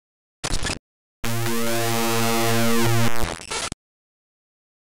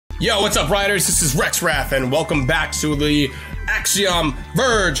Yo, what's up, riders? This is RexRath, and welcome back to the Axiom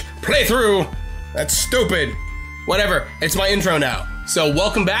Verge playthrough. That's stupid. Whatever, it's my intro now. So,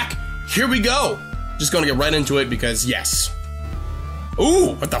 welcome back. Here we go. Just gonna get right into it because, yes.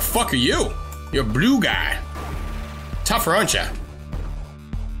 Ooh, what the fuck are you? You're a blue guy. Tougher, aren't ya?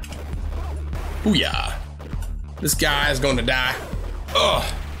 Booyah. This guy is going to die.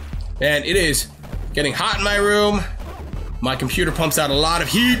 Ugh. And it is getting hot in my room. My computer pumps out a lot of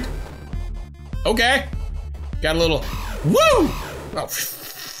heat. Okay. Got a little... Woo! Oh,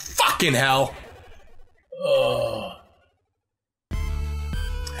 fucking hell. Ugh.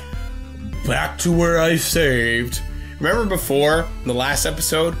 Back to where I saved. Remember before, in the last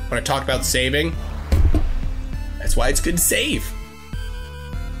episode, when I talked about saving? That's why it's good to save.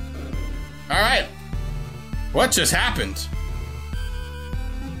 Alright. What just happened?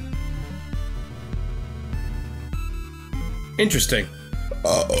 Interesting.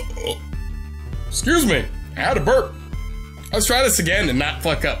 Excuse me, I had a burp. Let's try this again and not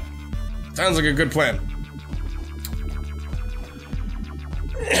fuck up. Sounds like a good plan.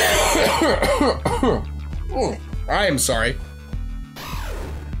 I am sorry.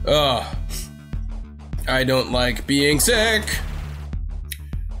 I don't like being sick.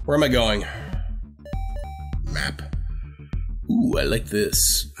 Where am I going? Map. Ooh, I like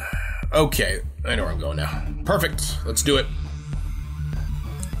this. Okay, I know where I'm going now. Perfect, let's do it.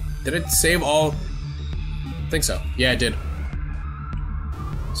 Did it save all? I think so. Yeah, it did.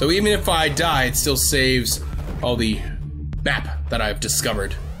 So even if I die, it still saves all the map that I've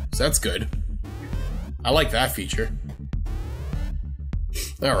discovered. So that's good. I like that feature.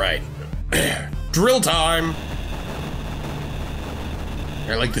 Alright. Drill time!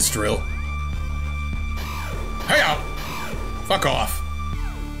 I like this drill. Hey out! Fuck off.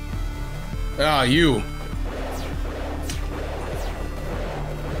 Ah, you.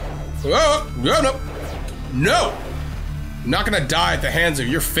 Oh, no, no. No! I'm not gonna die at the hands of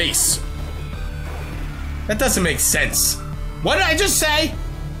your face. That doesn't make sense. What did I just say?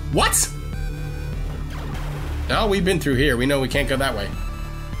 What? No, we've been through here. We know we can't go that way.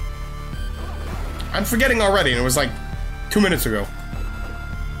 I'm forgetting already, and it was like 2 minutes ago.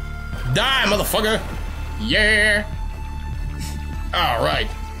 Die, motherfucker! Yeah!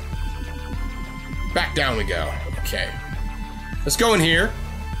 Alright. Back down we go. Okay. Let's go in here.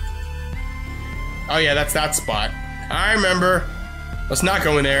 Oh yeah, that's that spot. I remember. Let's not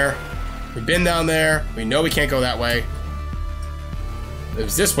go in there. We've been down there. We know we can't go that way. It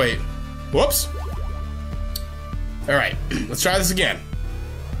was this way. Whoops. Alright, let's try this again.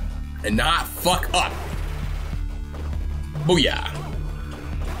 And not fuck up. Booyah.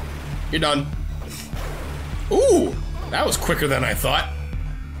 You're done. Ooh, that was quicker than I thought.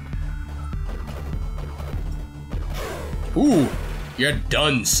 Ooh, you're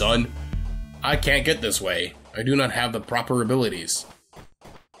done, son. I can't get this way. I do not have the proper abilities.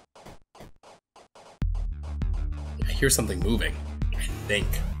 I hear something moving, I think.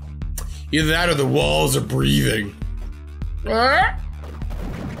 Either that or the walls are breathing.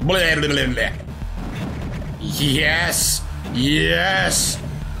 Yes, yes.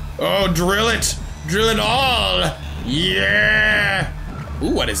 Oh, drill it. Drill it all. Yeah.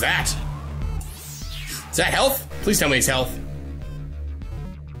 Ooh, what is that? Is that health? Please tell me it's health.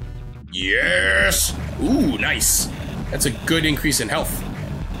 Yes! Ooh, nice. That's a good increase in health.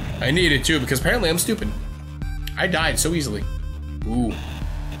 I need it too, because apparently I'm stupid. I died so easily. Ooh.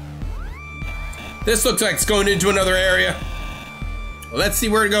 This looks like it's going into another area. Let's see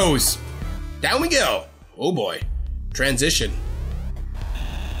where it goes. Down we go. Oh boy. Transition.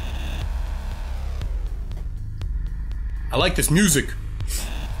 I like this music.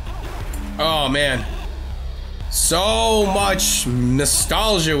 Oh man. So much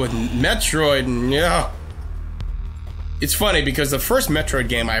nostalgia with Metroid, and yeah. It's funny because the first Metroid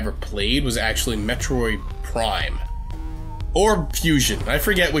game I ever played was actually Metroid Prime. Or Fusion. I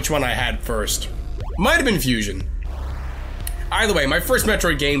forget which one I had first. Might have been Fusion. Either way, my first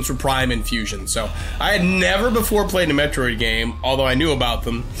Metroid games were Prime and Fusion, so I had never before played a Metroid game, although I knew about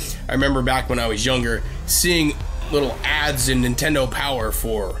them. I remember back when I was younger, seeing little ads in Nintendo Power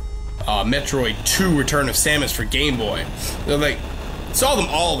for Metroid 2 Return of Samus for Game Boy. They're like, saw them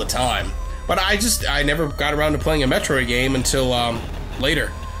all the time. But I never got around to playing a Metroid game until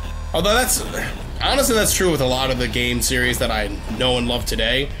later. Although honestly that's true with a lot of the game series that I know and love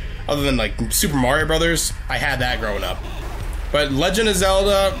today. Other than like Super Mario Brothers, I had that growing up. But Legend of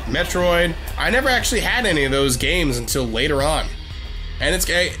Zelda, Metroid, I never actually had any of those games until later on. And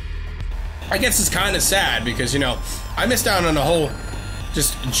I guess it's kind of sad because, you know, I missed out on a whole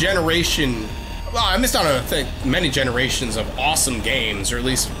just generation. Well, I missed out on many generations of awesome games, or at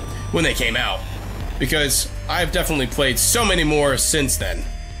least when they came out, because I've definitely played so many more since then.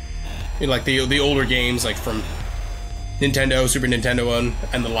 You know, like the older games, like from Nintendo, Super Nintendo,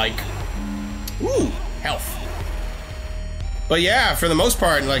 and the like. Ooh, health. But yeah, for the most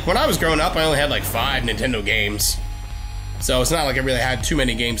part, like when I was growing up, I only had like 5 Nintendo games. So it's not like I really had too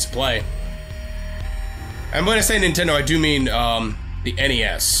many games to play. And when I say Nintendo, I do mean the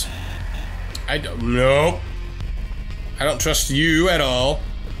NES. Nope. I don't trust you at all.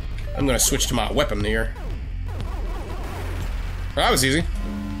 I'm gonna switch to my weapon here. That was easy.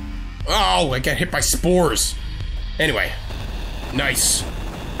 Oh, I got hit by spores. Anyway, nice.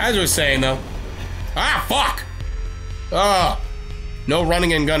 As I was saying though. Ah, fuck! Ah, no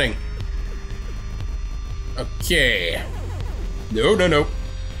running and gunning. Okay. No, no, no.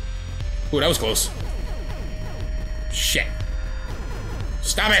 Ooh, that was close. Shit.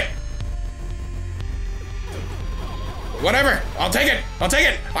 Stop it! Whatever, I'll take it! I'll take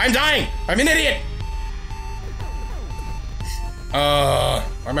it! I'm dying! I'm an idiot! Why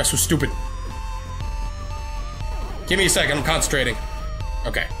am I so stupid? Give me a second, I'm concentrating.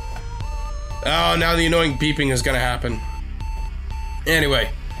 Okay. Oh, now the annoying beeping is gonna happen. Anyway,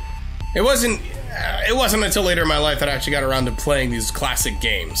 it wasn't until later in my life that I actually got around to playing these classic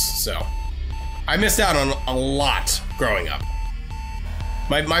games, so I missed out on a lot growing up.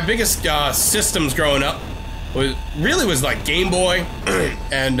 My biggest systems growing up was like Game Boy,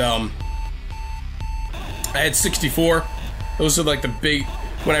 and I had 64. Those are like the big,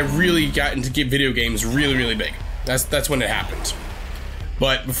 when I really got into video games really, really big. That's when it happened.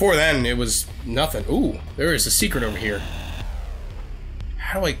 But before then, it was nothing. Ooh, there is a secret over here.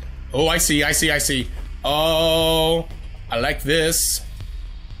 How do I... Oh, I see. Oh, I like this.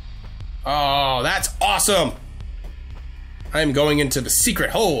 Oh, that's awesome. I'm going into the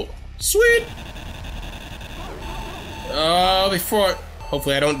secret hole. Sweet. Before...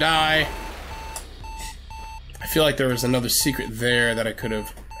 Hopefully I don't die. I feel like there was another secret there that I could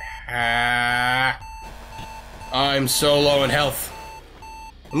have... I'm so low in health.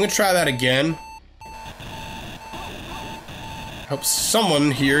 I'm gonna try that again. Hope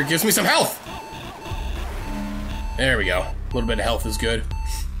someone here gives me some health. There we go. A little bit of health is good.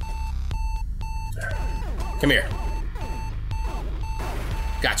 Come here.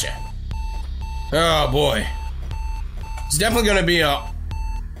 Gotcha. Oh boy. It's definitely gonna be a...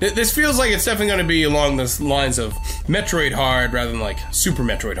 This feels like it's definitely gonna be along the lines of Metroid hard rather than like Super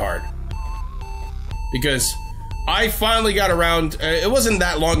Metroid hard. Because I finally got around, it wasn't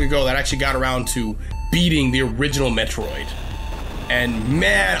that long ago that I actually got around to beating the original Metroid. And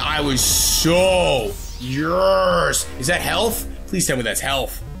man, I was so... Yes! Is that health? Please tell me that's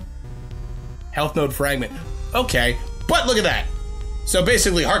health. Health node fragment. Okay, but look at that. So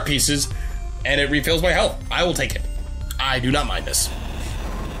basically heart pieces, and it refills my health. I will take it. I do not mind this.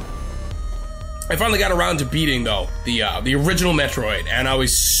 I finally got around to beating, though, the original Metroid, and I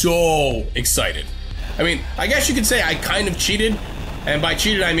was so excited. I mean, I guess you could say I kind of cheated, and by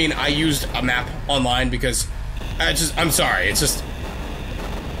cheated I mean I used a map online because I'm sorry, it's just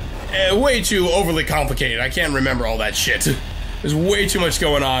way too overly complicated. I can't remember all that shit. There's way too much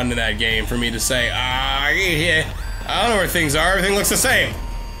going on in that game for me to say, yeah, I don't know where things are, everything looks the same.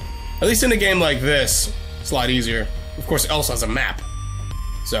 At least in a game like this, it's a lot easier. Of course, it also has a map.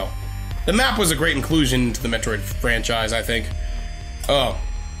 So, the map was a great inclusion to the Metroid franchise, I think. Oh.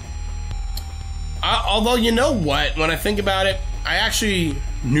 Although, you know what? When I think about it, I actually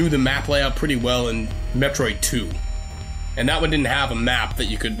knew the map layout pretty well in Metroid 2. And that one didn't have a map that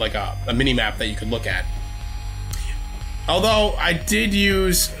you could, like a mini-map that you could look at. Although, I did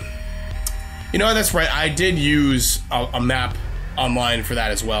use... You know what, that's right, I did use a map online for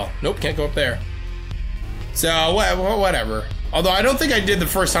that as well. Nope, can't go up there. So, whatever. Although, I don't think I did the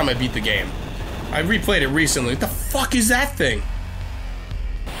first time I beat the game. I replayed it recently. What the fuck is that thing?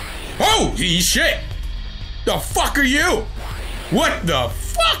 Oh, shit! The fuck are you? What the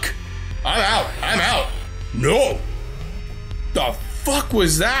fuck? I'm out. I'm out. No. The fuck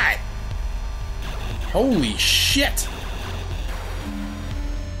was that? Holy shit.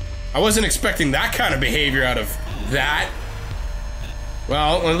 I wasn't expecting that kind of behavior out of that.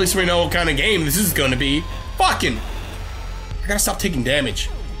 Well, at least we know what kind of game this is gonna be. Fucking. I gotta stop taking damage.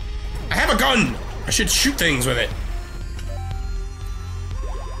 I have a gun. I should shoot things with it.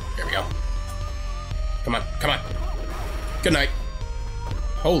 There we go. Come on, come on. Good night.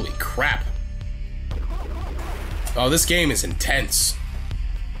 Holy crap. Oh, this game is intense.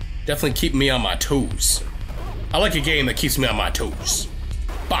 Definitely keep me on my toes. I like a game that keeps me on my toes.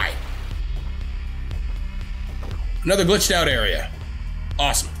 Bye. Another glitched out area.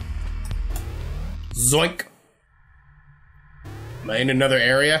 Awesome. Zoink. Am I in another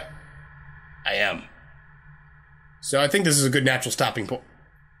area? I am. So I think this is a good natural stopping point.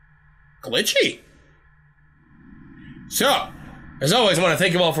 Glitchy. So, as always, I want to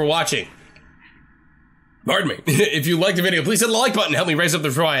thank you all for watching. Pardon me. If you liked the video, please hit the like button. Help me raise up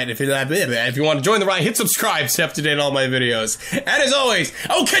the riot. If you want to join the riot, hit subscribe. Stay up to date on all my videos. And as always,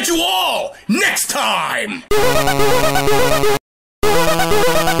 I'll catch you all next time!